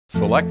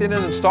Selecting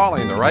and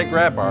installing the right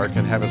grab bar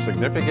can have a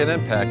significant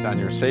impact on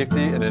your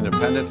safety and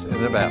independence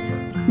in the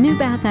bathroom.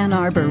 NewBath Ann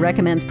Arbor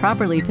recommends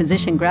properly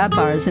positioned grab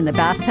bars in the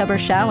bathtub or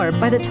shower,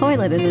 by the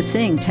toilet and the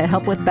sink to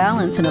help with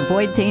balance and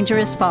avoid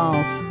dangerous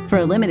falls. For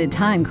a limited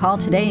time, call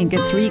today and get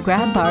 3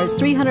 grab bars,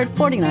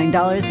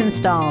 $349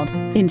 installed.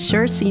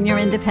 Ensure senior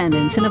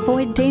independence and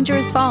avoid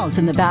dangerous falls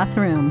in the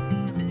bathroom.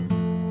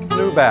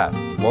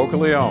 NewBath,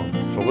 locally owned,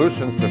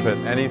 solutions to fit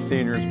any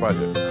senior's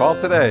budget. Call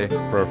today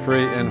for a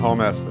free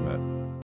in-home estimate.